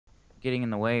getting in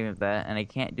the way of that, and I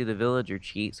can't do the villager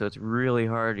cheat, so it's really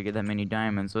hard to get that many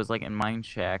diamonds. So it's like in Mine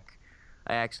Shack,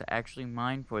 I actually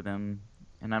mine for them,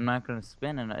 and I'm not gonna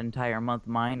spend an entire month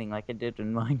mining like I did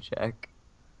in Mine Shack.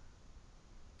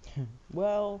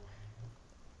 Well,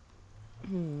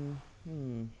 hmm,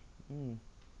 hmm, hmm,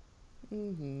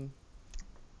 hmm.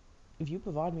 If you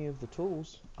provide me with the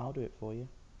tools, I'll do it for you.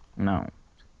 No.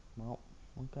 Well,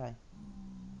 okay.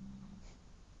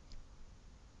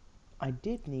 I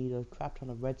did need a crap ton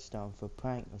of redstone for a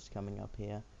prank that's coming up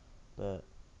here, but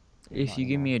If not you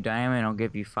give anymore. me a diamond, I'll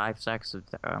give you 5 stacks of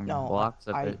No, blocks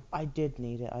of it. I did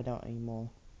need it. I don't anymore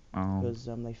Oh, because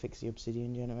they fixed the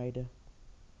obsidian generator.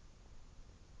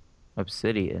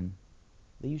 obsidian.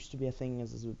 There used to be a thing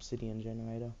as an obsidian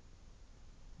generator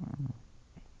Oh.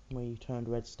 where you turned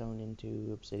redstone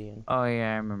into obsidian. Oh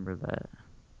yeah, I remember that.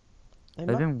 They I've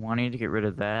mu been wanting to get rid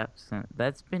of that since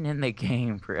that's been in the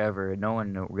game forever. No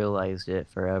one realized it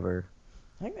forever.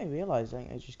 I think they realised. I think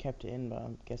they just kept it in, but I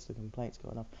guess the complaints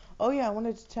got enough. Oh yeah, I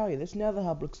wanted to tell you this Nether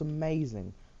hub looks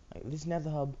amazing. Like this Nether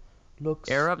hub looks.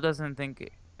 Arab doesn't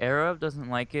think Arab doesn't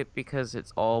like it because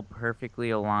it's all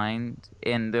perfectly aligned,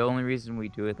 and the only reason we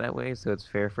do it that way is so it's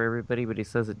fair for everybody. But he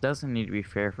says it doesn't need to be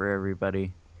fair for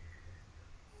everybody.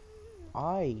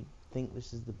 I think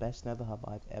this is the best Nether hub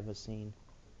I've ever seen.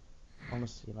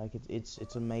 Honestly, like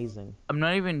it's amazing. I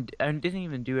didn't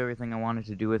even do everything I wanted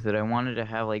to do with it. I wanted to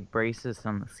have like braces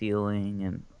on the ceiling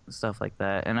and stuff like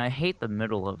that. And I hate the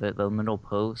middle of it, the middle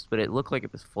post, but it looked like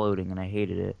it was floating and I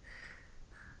hated it.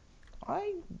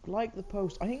 I like the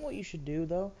post. I think what you should do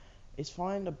though is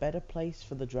find a better place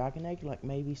for the dragon egg, like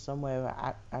maybe somewhere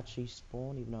where actually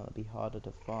spawn, even though it'd be harder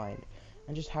to find,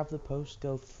 and just have the post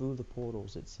go through the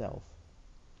portals itself.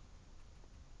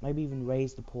 Maybe even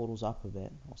raise the portals up a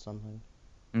bit or something.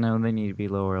 No, they need to be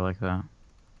lower like that.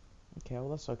 Okay, well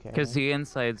that's okay Because then. the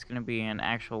inside's gonna be an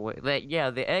actual way that yeah,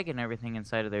 the egg and everything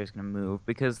inside of there is gonna move.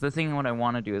 Because the thing what I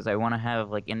want to do is I want to have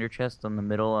like ender chest on the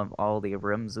middle of all the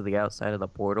rims of the outside of the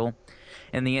portal,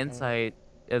 and the Okay. inside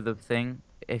of the thing.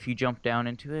 If you jump down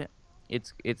into it,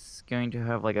 it's going to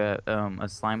have like a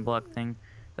slime block thing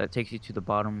that takes you to the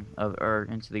bottom of or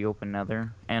into the open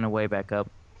nether and a way back up.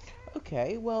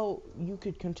 Okay, well you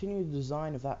could continue the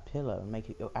design of that pillar and make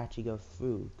it actually go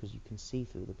through because you can see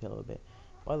through the pillar a bit.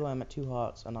 By the way, I'm at 2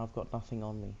 hearts and I've got nothing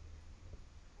on me.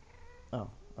 Oh,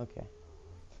 okay.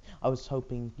 I was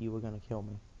hoping you were gonna kill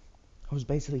me. I was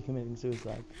basically committing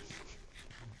suicide.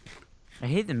 I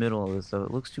hate the middle of this though.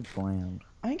 It looks too bland.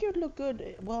 I think it would look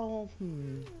good. Well,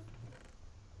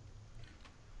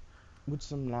 would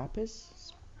some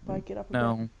lapis spike it up a bit?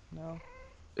 No. No.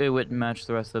 It wouldn't match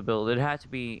the rest of the build. It had to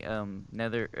be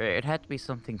nether. It had to be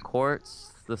something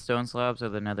quartz, the stone slabs, or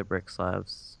the nether brick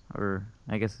slabs, or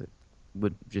I guess it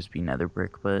would just be nether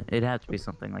brick, but it had to be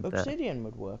something like that. Obsidian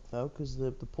would work though, because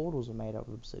the portals are made out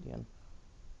of obsidian.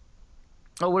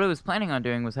 Oh, what I was planning on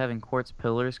doing was having quartz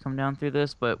pillars come down through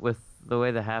this, but with the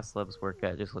way the half slabs work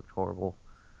out, it just looked horrible,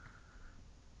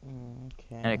 and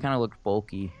it Okay. kind of looked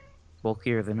bulky,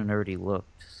 bulkier than it already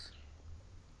looked.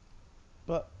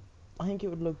 But I think it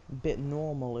would look a bit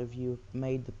normal if you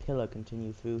made the pillar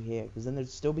continue through here, because then there'd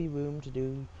still be room to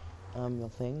do your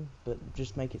thing, but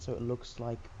just make it so it looks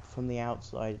like from the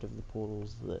outside of the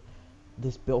portals that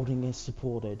this building is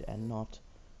supported and not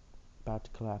about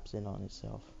to collapse in on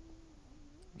itself.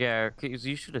 Yeah, because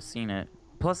you should have seen it.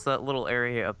 Plus, that little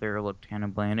area up there looked kind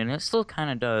of bland, and it still kind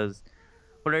of does.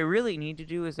 What I really need to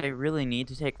do is I really need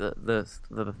to take the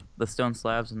stone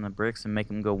slabs and the bricks and make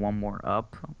them go one more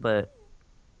up, but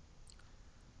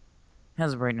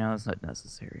as of right now, it's not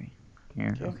necessary.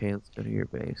 Here, Okay. okay, let's go to your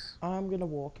base. I'm gonna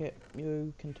walk it.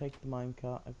 You can take the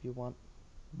minecart if you want.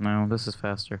 No, this is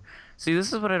faster. See,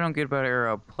 this is what I don't get about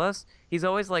Arrow. Plus, he's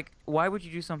always like, why would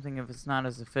you do something if it's not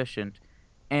as efficient?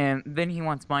 And then he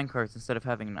wants minecarts instead of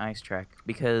having an ice track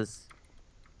because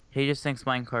he just thinks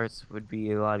minecarts would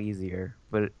be a lot easier,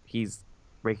 but he's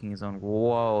breaking his own.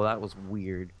 Whoa, that was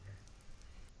weird.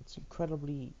 It's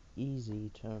incredibly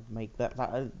easy to make that.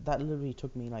 That literally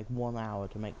took me like 1 hour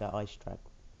to make that ice track.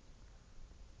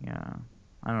 Yeah,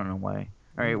 I don't know why.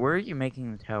 All right, Mm. where are you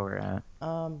making the tower at?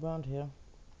 Around here.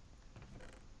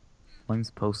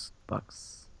 When's post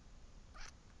bucks?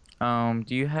 Do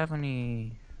you have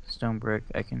any stone brick?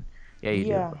 I can. Yeah, you do.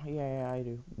 Yeah, I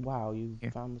do. Wow, you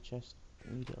Here. found the chest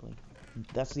immediately.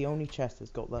 That's the only chest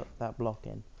that's got that block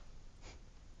in.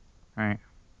 All right.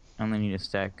 I only need a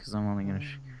stack because I'm only gonna.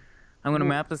 I'm gonna Well,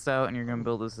 map this out, and you're gonna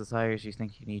build this as high as you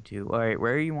think you need to. All right,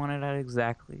 where you want it at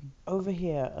exactly? over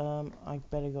here, I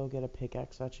better go get a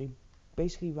pickaxe actually.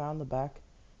 Basically round the back,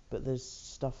 but there's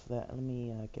stuff there. Let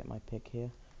me get my pick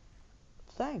here.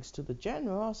 thanks to the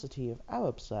generosity of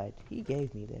Arabside, he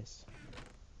gave me this.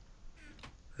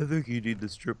 I think you need to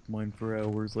strip mine for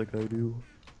hours like I do.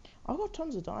 I've got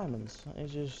tons of diamonds.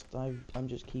 It's just I'm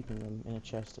just keeping them in a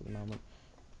chest at the moment.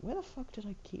 Where the fuck did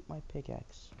I keep my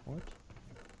pickaxe? What?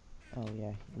 Oh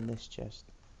yeah, in this chest.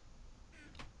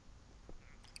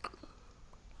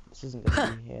 This isn't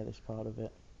gonna be here, this part of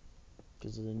it,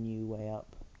 because there's a new way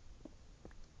up.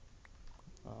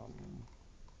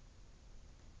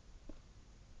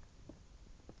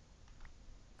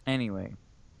 Anyway,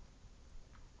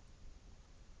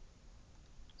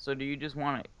 so do you just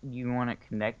want it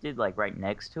connected like right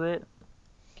next to it?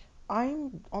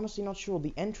 I'm honestly not sure.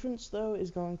 The entrance though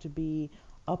is going to be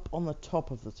up on the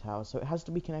top of the tower, so it has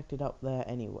to be connected up there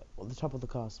anyway. Or the top of the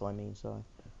castle, I mean, sorry.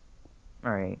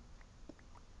 All right.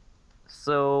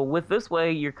 So with this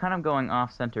way, you're kind of going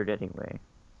off-centered anyway.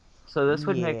 So this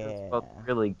would make this look Yeah.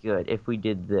 really good if we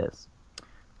did this.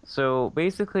 So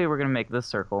basically, we're gonna make this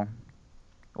circle.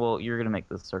 Well, you're gonna make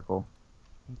this circle.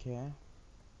 Okay.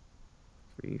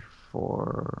 3,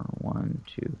 4, 1,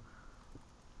 2.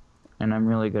 And I'm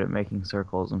really good at making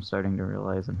circles. I'm starting to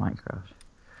realize in Minecraft.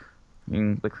 I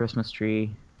mean, the Christmas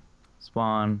tree,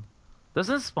 spawn.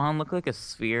 Doesn't spawn look like a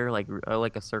sphere, like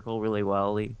a circle, really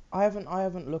wildly? I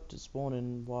haven't looked at spawn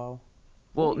in a while.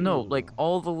 Well, no, Ooh. like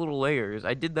all the little layers.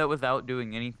 I did that without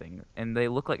doing anything, and they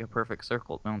look like a perfect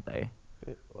circle, don't they?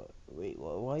 Wait,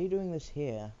 why are you doing this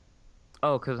here?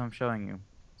 Oh, because I'm showing you. Oh,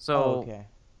 So, okay.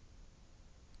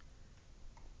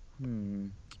 hmm,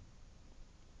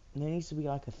 There needs to be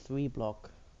like a 3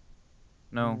 block.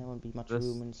 And no, there won't be much this,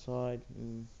 room inside.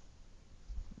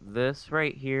 this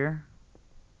right here,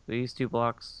 these 2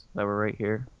 blocks that were right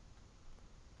here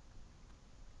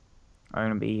are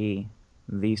gonna be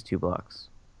these 2 blocks.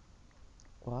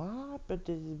 What? But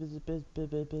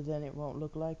then it won't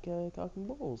look like cock and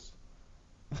balls.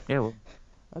 Yeah, well,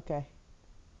 Okay.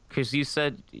 because you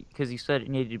said it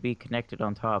needed to be connected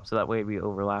on top, so that way it'd be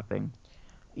overlapping.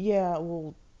 Yeah,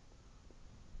 well,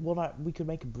 we could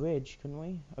make a bridge, couldn't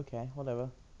we? Okay, whatever.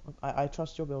 I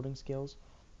trust your building skills.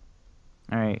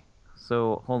 All right,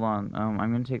 so hold on. I'm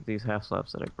gonna take these half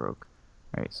slabs that I broke.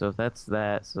 All right, so if that's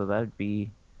that, so that'd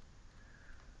be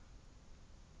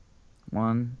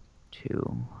 1,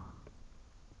 2.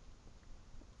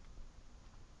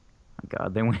 My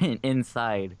God, they went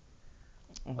inside.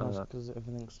 Oh, that's Uh, because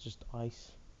everything's just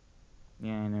ice.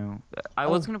 yeah, I know. I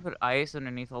was Oh, gonna put ice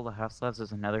underneath all the half slabs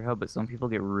as a nether hub, but some people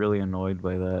get really annoyed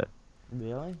by that.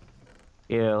 really?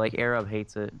 Yeah, like Arab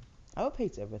hates it. I hope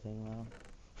hates everything now.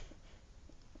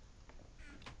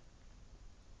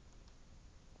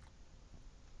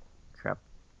 Crap.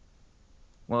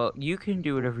 Well, you can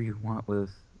do whatever you want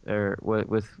with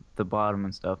the bottom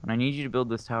and stuff, and I need you to build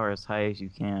this tower as high as you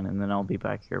can, and then I'll be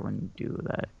back here when you do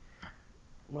that.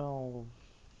 Well,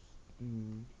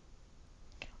 hmm.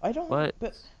 I don't. But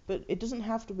But it doesn't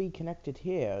have to be connected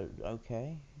here.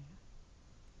 Okay.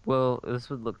 well, this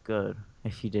would look good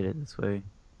if you did it this way.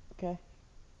 Okay.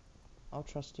 I'll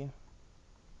trust you,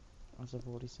 as I've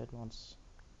already said once.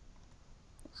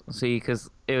 See, because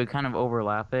it would kind of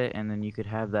overlap it, and then you could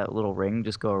have that little ring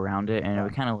just go around it, and it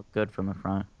would kind of look good from the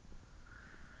front.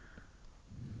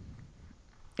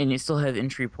 And you still have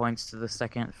entry points to the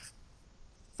second,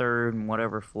 third, and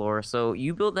whatever floor. So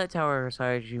you build that tower as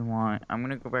high as you want. I'm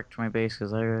gonna go back to my base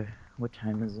because what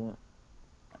time is it?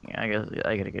 Yeah, I guess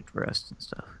I gotta get dressed and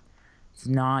stuff. It's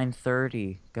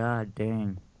 9:30. God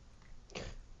dang.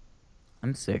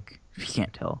 I'm sick. If you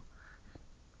can't tell.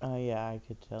 Yeah, I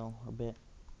could tell a bit.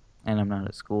 And I'm not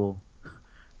at school.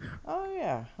 Oh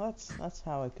yeah, that's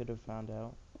how I could have found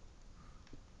out.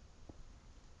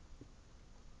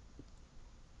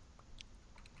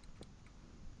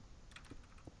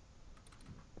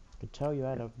 Could tell you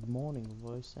had a morning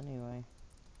voice anyway.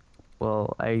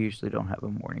 Well, I usually don't have a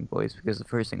morning voice because the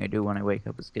first thing I do when I wake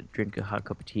up is drink a hot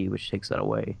cup of tea, which takes that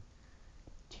away.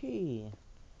 Tea.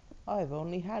 I've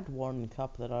only had 1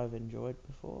 cup that I've enjoyed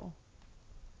before.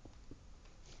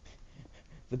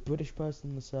 The British person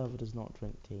in the server does not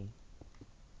drink tea.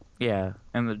 Yeah,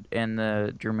 and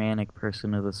the Germanic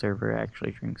person of the server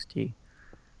actually drinks tea.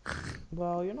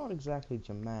 Well, you're not exactly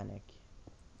Germanic.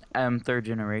 I'm third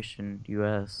generation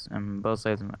U.S. and both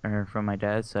sides are from my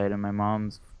dad's side, and my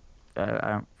mom's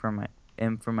from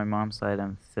my mom's side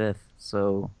I'm fifth.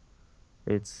 So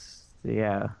it's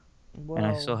yeah, and Well,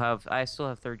 I still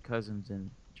have third cousins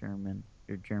in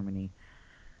Germany,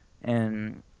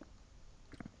 and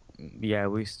yeah,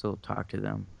 we still talk to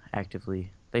them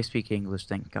actively. They speak English,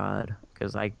 thank God,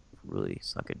 because I really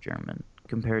suck at German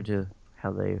compared to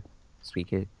how they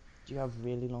speak it. do you have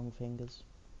really long fingers?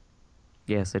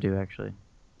 Yes, I do actually.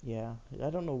 Yeah, I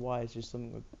don't know why. It's just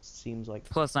something that seems like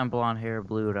Plus, I'm blonde hair,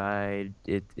 blue eyed.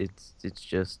 It's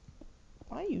just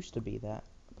I used to be that,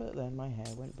 but then my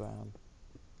hair went brown.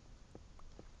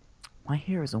 my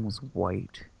hair is almost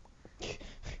white.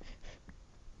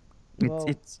 It's Well,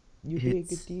 it's you'd be a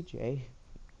good it's. DJ.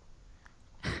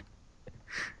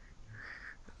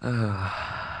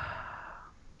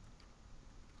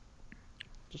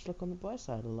 Just look on the bright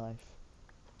side of life.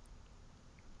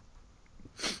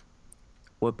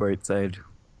 What bright side?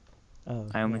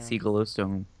 Oh, I only yeah. see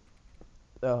glowstone.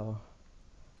 Oh,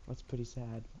 that's pretty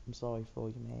sad. I'm sorry for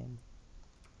you, man.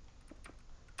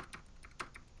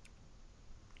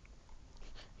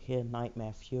 Hear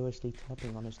Nightmare furiously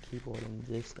tapping on his keyboard in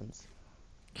the distance.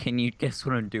 Can you guess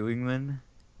what I'm doing then?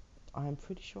 I'm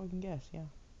pretty sure I can guess, yeah.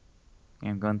 Yeah,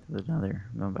 I'm going through another.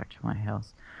 I'm going back to my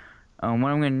house. What I'm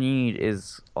gonna need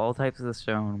is all types of the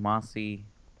stone, mossy.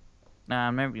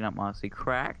 Nah, maybe not mossy.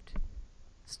 Cracked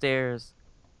stairs,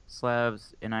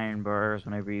 slabs, and iron bars.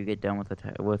 Whenever you get done with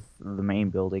the main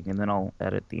building, and then I'll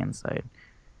edit the inside.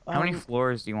 How many Um,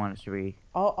 floors do you want it to be?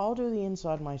 I'll do the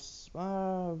inside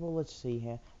well, let's see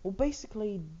here. Well,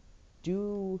 basically,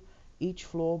 do each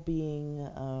floor being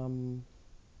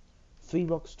 3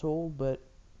 blocks tall, but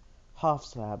half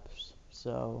slabs.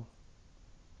 So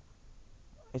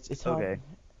it's hard Okay,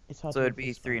 it's hard so to it'd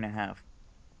be three explain. and a half.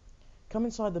 Come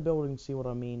inside the building and see what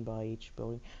I mean by each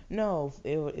building. No,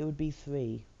 it would be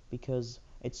 3 because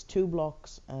it's 2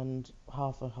 blocks and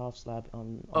half a half slab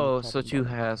on the Oh, top so and two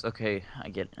bottom. halves. Okay, I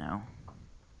get it now.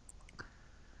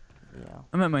 Yeah.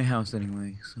 I'm at my house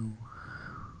anyway, so.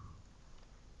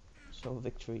 So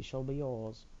victory shall be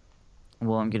yours.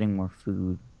 Well, I'm getting more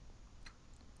food.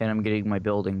 And I'm getting my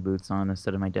building boots on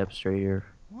instead of my demonstrator.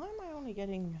 Why am I only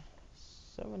getting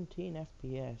 17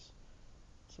 FPS?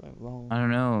 Something wrong. I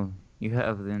don't know. You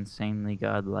have the insanely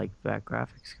godlike back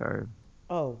graphics card.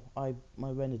 Oh, I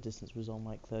my render distance was on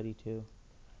like 32.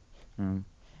 Hmm.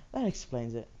 That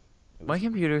explains it. It My was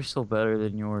computer's still better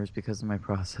than yours because of my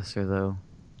processor, though.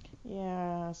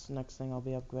 yeah. That's the next thing I'll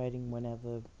be upgrading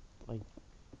whenever I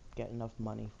get enough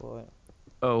money for it.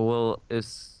 Oh, well,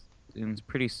 it's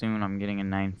pretty soon I'm getting a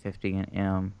 950 in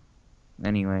M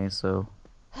anyway, so.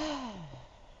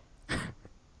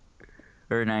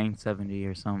 Or 970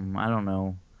 or something. I don't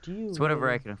know. Do you It's whatever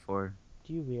I really? can afford.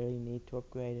 Do you really need to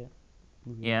upgrade it?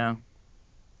 Yeah. Really?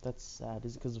 That's sad.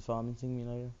 Is it because of Farming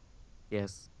Simulator?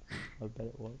 Yes. I bet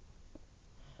it was.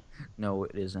 No,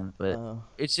 it isn't. But Oh,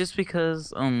 it's just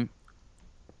because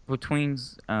between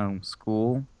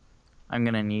school, I'm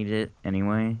gonna need it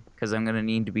anyway because I'm gonna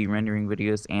need to be rendering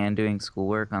videos and doing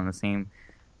schoolwork on the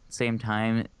same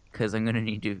time because I'm gonna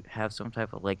need to have some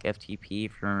type of like FTP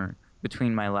for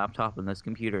between my laptop and this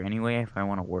computer anyway if I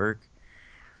want to work.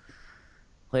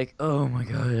 Like, oh my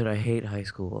God, I hate high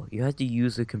school. You had to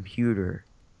use a computer.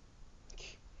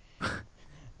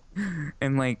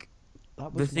 And like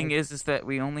that the was thing my. is that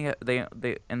we only they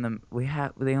in the we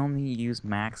have they only use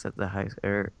Macs at the high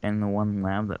or in the one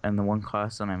lab that and the one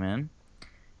class that I'm in.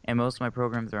 And most of my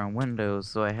programs are on Windows,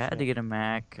 so I had to Shit. get a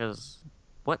Mac because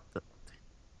what the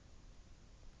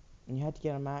And you had to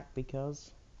get a Mac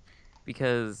because.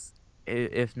 because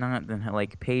if not, then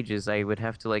like Pages, I would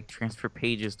have to like transfer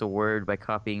Pages to Word by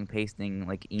copying, pasting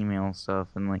like email stuff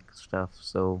and like stuff.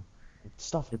 So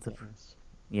Stuff and it's a things.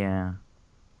 yeah,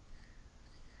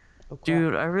 Oh crap.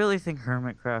 dude. I really think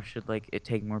Hermitcraft should like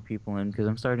take more people in because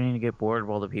I'm starting to get bored of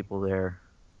all the people there,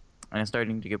 and it's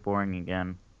starting to get boring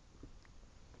again.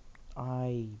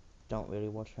 I don't really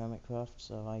watch Hermitcraft,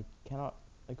 so I cannot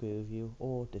agree with you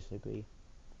or disagree.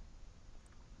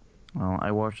 Well,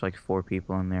 I watched like 4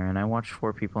 people in there, and I watched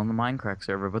 4 people in the Minecraft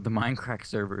server, but the Minecraft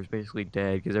server is basically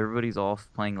dead because everybody's off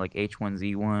playing like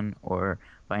H1Z1 or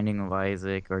Binding of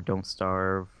Isaac or Don't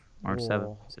Starve or Seven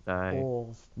Or, Days to Die.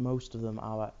 most of them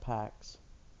are at PAX.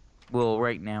 Well,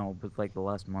 right now, but like the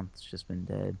last month, it's just been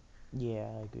dead. Yeah,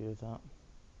 I agree with that.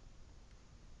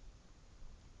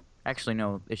 Actually,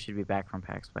 no, it should be back from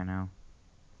PAX by now.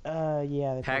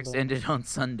 Yeah, they PAX probably. ended on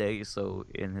Sunday, so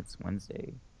and it's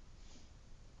Wednesday.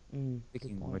 Good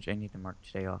Speaking of point. which, I need to mark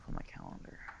today off on my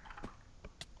calendar.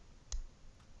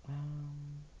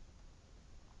 Um,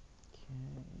 okay,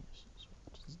 so that's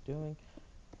what it's doing.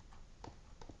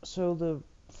 So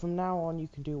from now on, you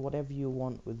can do whatever you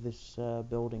want with this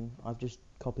building. I've just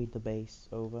copied the base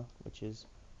over, which is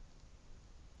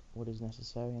what is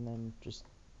necessary, and then just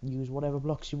use whatever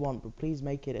blocks you want. But please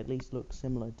make it at least look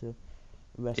similar to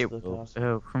the rest It of the will. castle.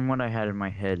 From what I had in my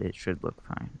head, it should look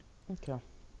fine. Okay.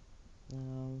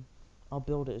 Um, I'll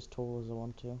build it as tall as I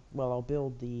want to. Well, I'll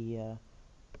build the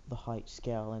height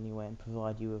scale anyway, and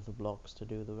provide you with the blocks to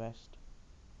do the rest.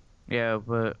 Yeah,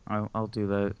 but I'll do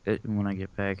that when I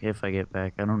get back. If I get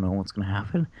back, I don't know what's gonna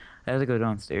happen. I have to go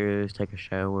downstairs, take a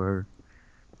shower.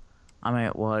 I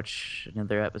might watch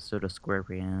another episode of Square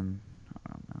Pants.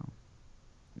 I don't know.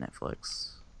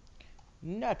 Netflix.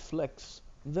 Netflix,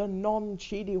 the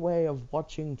non-cheaty way of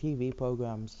watching TV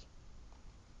programs.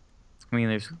 I mean,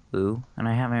 there's Hulu, and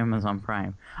I have Amazon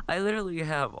Prime. I literally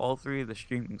have all three of the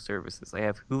streaming services. I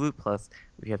have Hulu Plus,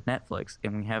 we have Netflix,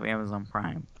 and we have Amazon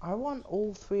Prime. I want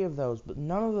all three of those, but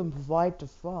none of them provide to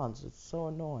France. It's so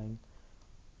annoying.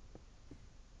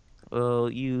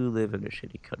 Well, you live in a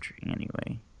shitty country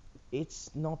anyway. It's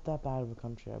not that bad of a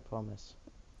country, I promise.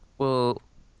 Well,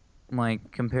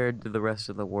 like, compared to the rest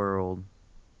of the world,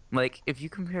 like, if you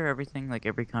compare everything, like,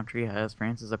 every country has,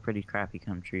 France is a pretty crappy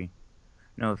country.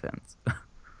 No offense.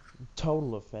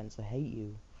 Total offense. I hate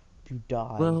you. If you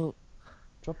die, Well,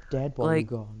 drop dead while you're like,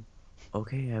 gone.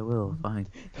 okay, I will, fine.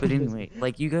 But Listen, anyway,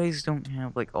 like, you guys don't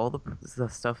have, like, all the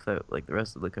stuff that, like, the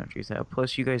rest of the countries have.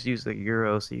 Plus, you guys use the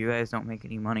euro, so you guys don't make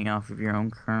any money off of your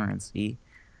own currency.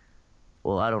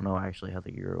 Well, I don't know actually how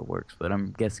the euro works, but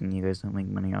I'm guessing you guys don't make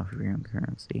money off of your own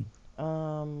currency.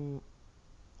 um,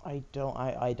 I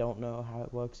don't know how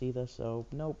it works either. So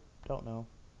nope, don't know.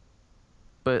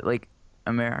 But, like,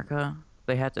 America,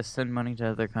 they have to send money to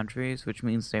other countries, which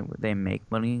means they make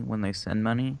money when they send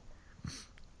money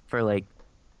for, like,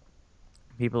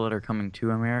 people that are coming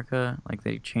to America. Like,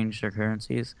 they change their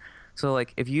currencies. So,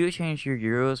 like, if you change your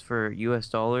euros for US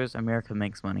dollars, America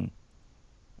makes money.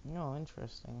 No,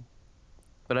 interesting.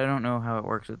 But I don't know how it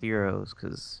works with euros,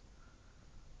 because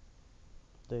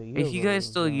The if you guys euros.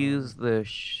 still use the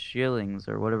shillings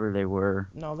or whatever they were.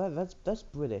 No, that's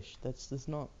British. That's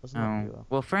not Oh, euro.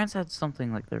 well, France had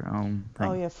something like their own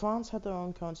Oh thing. yeah, France had their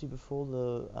own currency before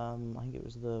the I think it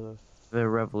was The the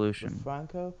revolution.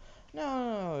 Franco.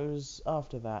 No, it was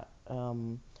after that.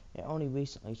 It only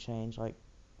recently changed. Like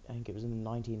I think it was in the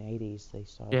 1980s they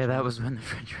started Yeah, that changing was it. when the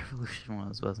French Revolution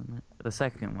was, wasn't it? The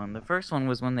second one. The first one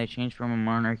was when they changed from a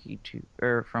monarchy to,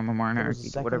 or from a There was a monarchy to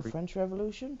second whatever. French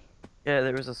Revolution. Yeah,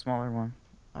 there was a smaller one.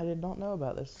 I did not know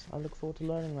about this. I look forward to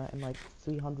learning that in like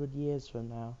 300 years from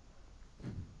now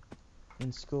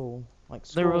in school. Like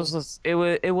There was school.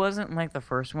 this. It wasn't like the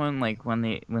first one. Like when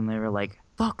they were like,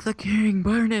 "Fuck the king,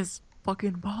 burn his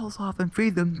fucking balls off and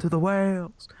feed them to the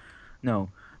whales." No,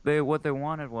 they what they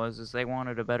wanted was is they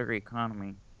wanted a better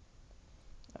economy,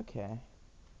 Okay.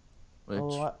 which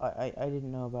Well, I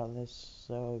didn't know about this,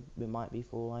 so it might be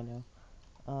for all I know.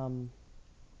 Um,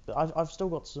 but I've still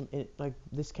got some. Like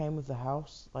this came with the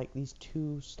house. Like these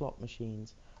two slot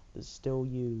machines that still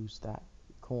use that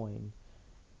coin,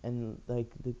 and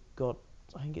like they got.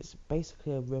 I think it's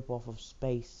basically a rip off of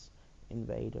Space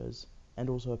Invaders, and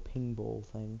also a ping ball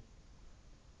thing.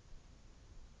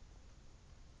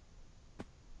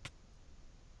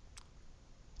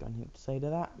 Got anything to say to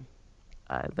that?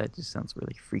 that just sounds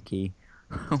really freaky.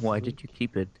 Why did you Freak.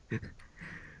 keep it?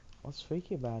 What's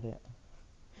freaky about it?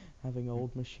 Having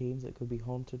old machines that could be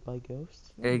haunted by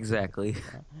ghosts? Exactly.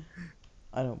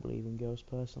 I don't believe in ghosts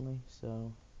personally,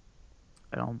 so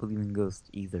I don't believe in ghosts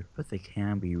either, but they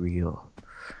can be real.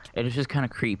 And it's just kind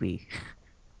of creepy.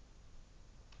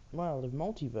 well, if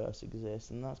multiverse exists,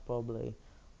 then that's probably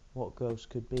what ghosts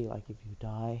could be. Like if you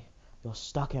die, you're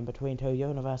stuck in between two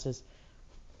universes,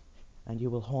 and you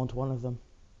will haunt one of them.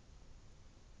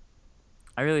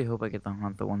 I really hope I get to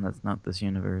haunt the one that's not this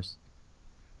universe.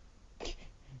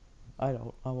 I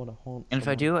don't. I want to haunt And if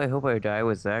I someone. do, I hope I die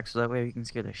with Zach, so that way we can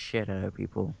scare the shit out of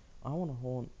people. I want to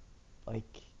haunt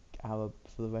like Arab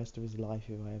for the rest of his life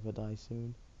if I ever die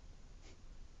soon.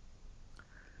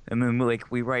 And then,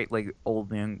 like, we write, like, Old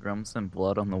Man Grumps and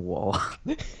blood on the wall.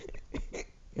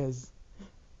 Yes.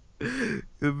 And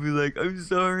be like, I was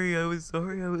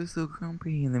so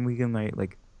grumpy. And then we can write,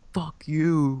 like, fuck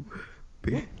you,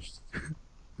 bitch.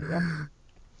 Yep.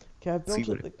 Okay, See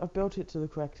what I've built it to the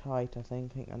correct height. I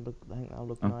think that'll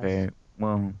look nice. Okay,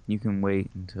 well, you can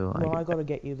wait until I Well, I get back. gotta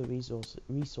get you the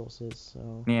resources.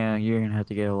 So Yeah, you're gonna have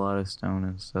to get a lot of stone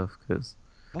and stuff, because,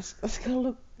 that's gonna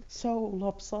look so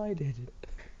lopsided.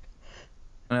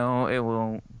 no, it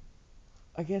won't.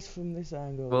 I guess from this Well,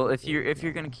 angle, if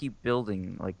you're gonna keep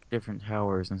building like different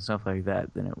towers and stuff like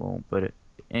that, then it won't. But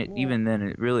well, even then,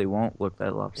 it really won't look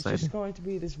that it's just lopsided. going to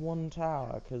be this one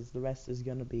tower because the rest is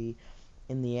gonna be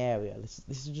in the area. This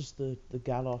is just the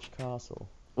Galosh Castle.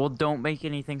 Well, don't make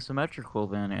anything symmetrical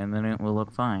then, and then it will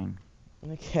look fine.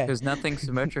 Okay, Because nothing's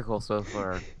symmetrical so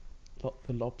far.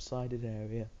 the lopsided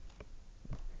area.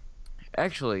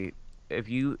 Actually, if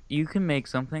you can make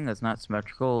something that's not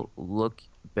symmetrical look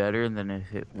better than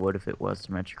if it would if it was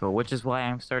symmetrical, which is why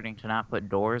I'm starting to not put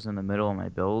doors in the middle of my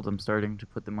build. I'm starting to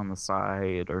put them on the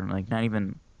side or like not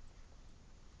even.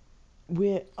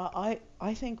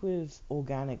 I think with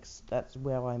organics, that's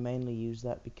where I mainly use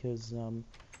that because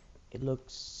it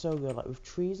looks so good, like with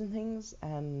trees and things,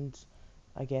 and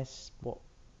I guess what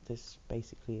this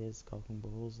basically is cock and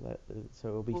balls. So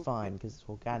it'll be Well, fine because it's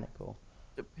organical.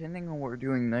 depending on what we're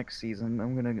doing next season,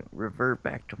 I'm gonna revert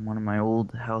back to one of my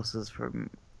old houses from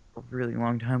a really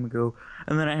long time ago,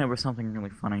 and then I have something really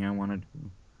funny I want to do.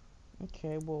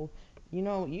 Okay, well, you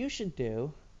know what you should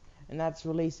do, and that's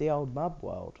release the old Mub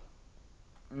World.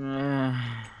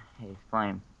 Hey,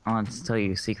 Flame, I want to tell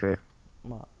you a secret.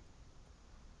 What?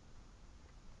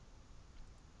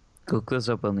 Go look this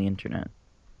up on the internet.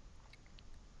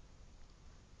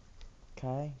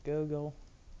 Okay, Google.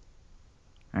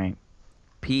 All right,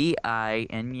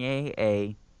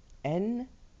 PINEA. N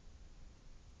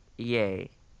Yay.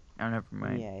 Oh, never E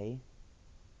mind.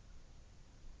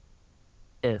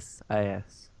 A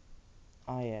SIS.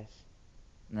 I S.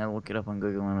 Now look it up on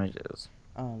Google Images.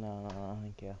 Oh no,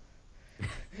 thank you.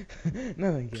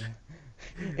 No, thank you.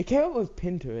 It came up with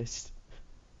Pinterest.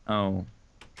 Oh,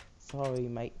 Sorry,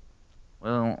 mate.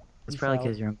 well, it's You probably fell.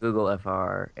 because you're on Google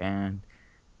FR, and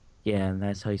yeah, and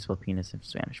that's how you spell penis in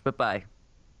Spanish. But bye.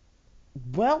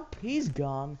 Well, he's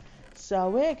gone. So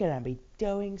we're gonna be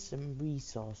doing some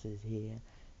resources here.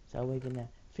 So we're gonna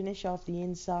finish off the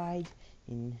inside,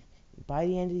 and by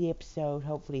the end of the episode,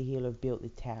 hopefully he'll have built the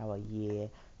tower. Yeah.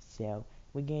 So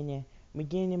we're gonna the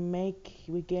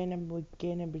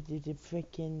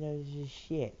freaking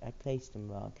shit. I placed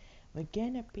them wrong. We're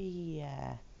gonna be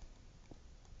uh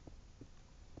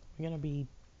we're gonna be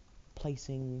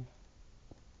placing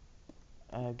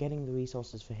getting the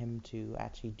resources for him to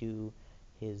actually do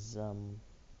his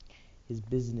his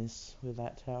business with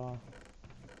that tower.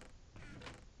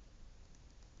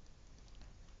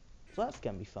 So that's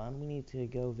gonna be fun. We need to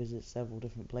go visit several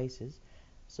different places.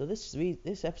 So this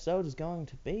episode is going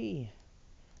to be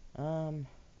um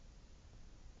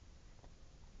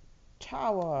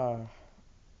tower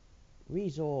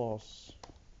resource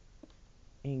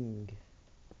ing.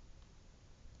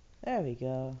 There we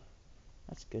go.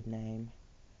 That's a good name.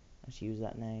 Let's use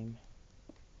that name.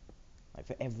 Like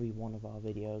for every one of our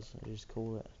videos, I just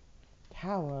call it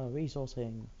tower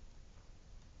resourcing.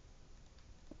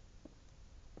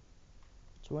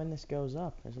 So when this goes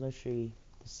up, it's literally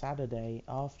the Saturday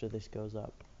after this goes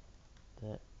up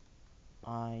that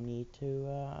I need to,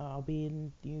 I'll be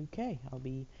in the UK. I'll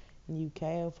be in the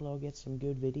UK. Hopefully I'll get some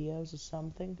good videos or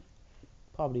something.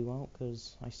 Probably won't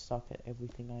because I suck at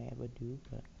everything I ever do,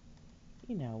 but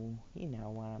you know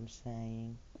what I'm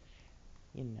saying.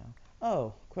 You know.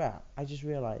 Oh, crap. I just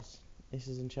realized this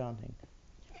is enchanting.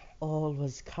 All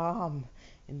was calm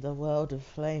in the world of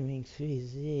Flaming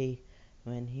 3Z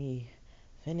when he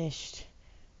finished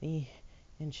the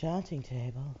enchanting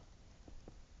table.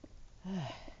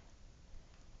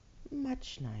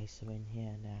 Much nicer in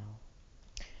here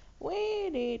now. We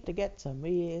need to get some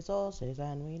resources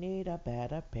and we need a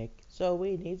better pick. So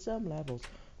we need some levels.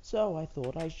 So I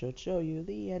thought I should show you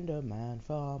the Enderman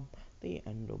farm. The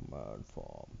Enderman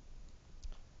farm.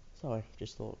 Sorry,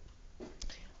 just thought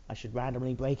I should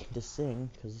randomly break into sing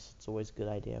because it's always a good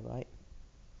idea, right?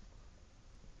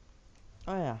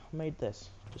 Oh yeah, I made this,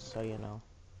 just so you know.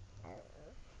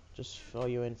 Just for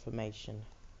your information.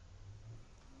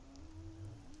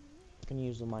 You can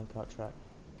use the minecart track.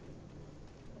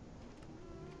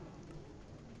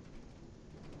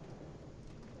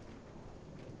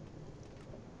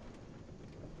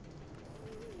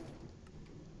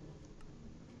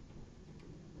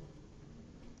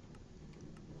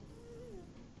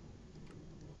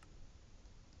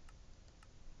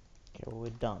 Okay, well we're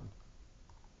done.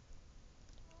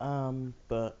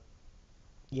 But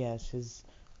yeah, this is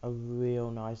a real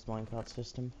nice minecart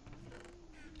system.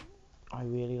 I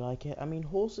really like it. I mean,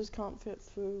 horses can't fit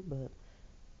through, but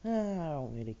I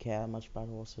don't really care much about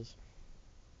horses.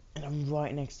 And I'm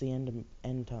right next to the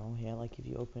end tunnel here. Like if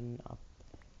you open up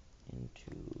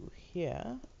into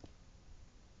here,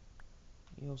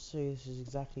 you'll see this is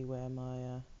exactly where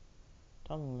my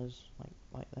tunnel is,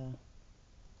 like there.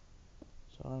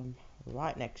 So I'm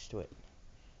right next to it.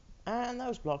 And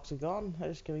those blocks are gone. They're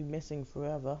just gonna be missing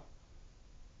forever.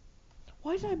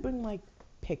 Why did I bring my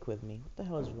pick with me? What the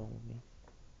hell is wrong with me?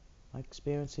 Am I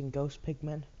experiencing ghost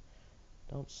pigmen?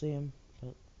 Don't see him,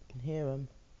 but can hear him.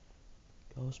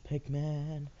 Ghost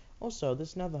pigman. Also,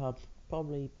 this nether hub,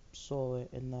 probably saw it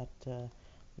in that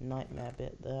nightmare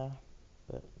bit there,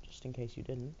 but just in case you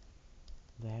didn't,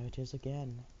 there it is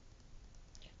again.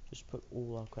 Just put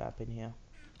all our crap in here.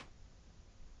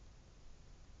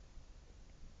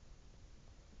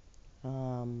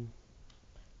 Trying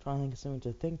to think of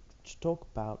something to talk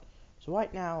about. So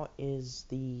right now is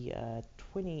the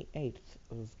 28th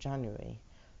of January.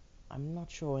 I'm not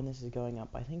sure when this is going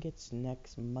up. I think it's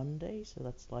next Monday, so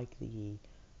that's like the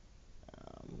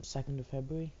 2nd of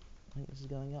February. I think this is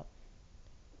going up.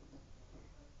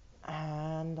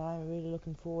 And I'm really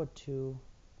looking forward to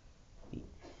the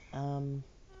um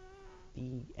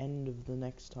the end of the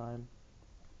next time.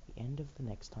 The end of the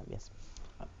next time, yes.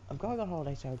 I'm going on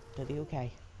holiday, so to the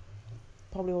UK.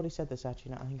 Probably already said this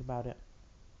actually, now I think about it.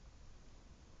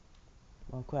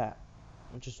 Well, crap.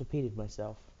 I just repeated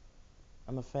myself.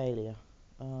 I'm a failure.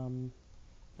 Um,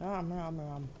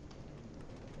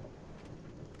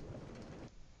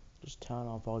 just turn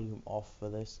our volume off for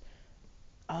this.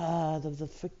 The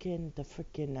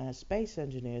freaking space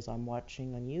engineers I'm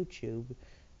watching on YouTube,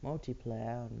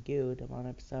 multiplayer and guild. I'm on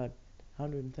episode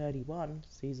 131,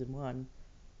 season 1.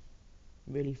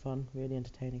 Really fun, really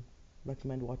entertaining.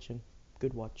 Recommend watching.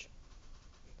 Good watch.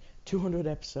 200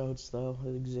 episodes though,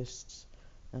 it exists.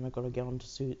 And I've got to get on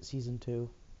to season 2.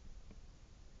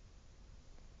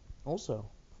 Also,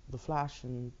 The Flash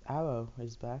and Arrow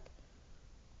is back,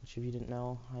 which if you didn't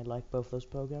know, I like both those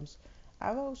programs.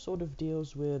 Arrow sort of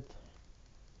deals with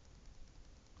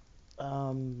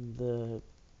the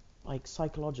like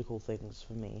psychological things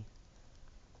for me,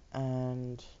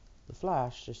 and The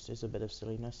Flash just is a bit of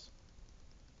silliness.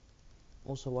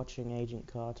 Also watching Agent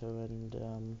Carter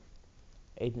and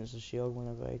Agents of Shield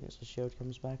whenever Agents of Shield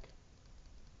comes back.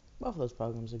 Both of those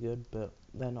programs are good, but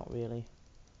they're not really.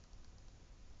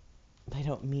 They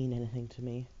don't mean anything to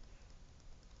me.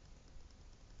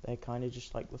 They're kind of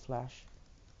just like The Flash.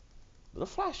 The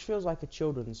Flash feels like a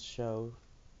children's show,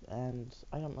 and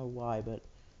I don't know why, but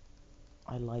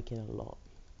I like it a lot.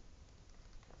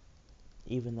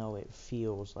 Even though it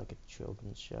feels like a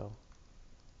children's show.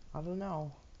 I don't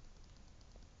know.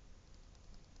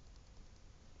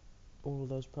 All of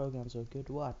those programs are a good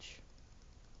watch.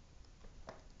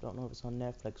 Don't know if it's on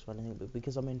Netflix or anything, but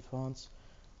because I'm in France,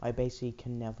 I basically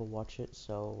can never watch it,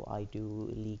 so I do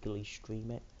illegally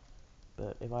stream it.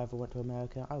 But if I ever went to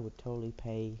America, I would totally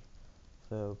pay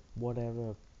for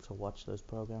whatever to watch those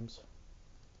programs.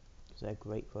 Because they're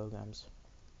great programs.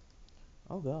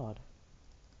 Oh god.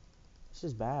 This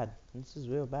is bad. This is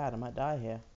real bad. I might die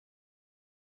here.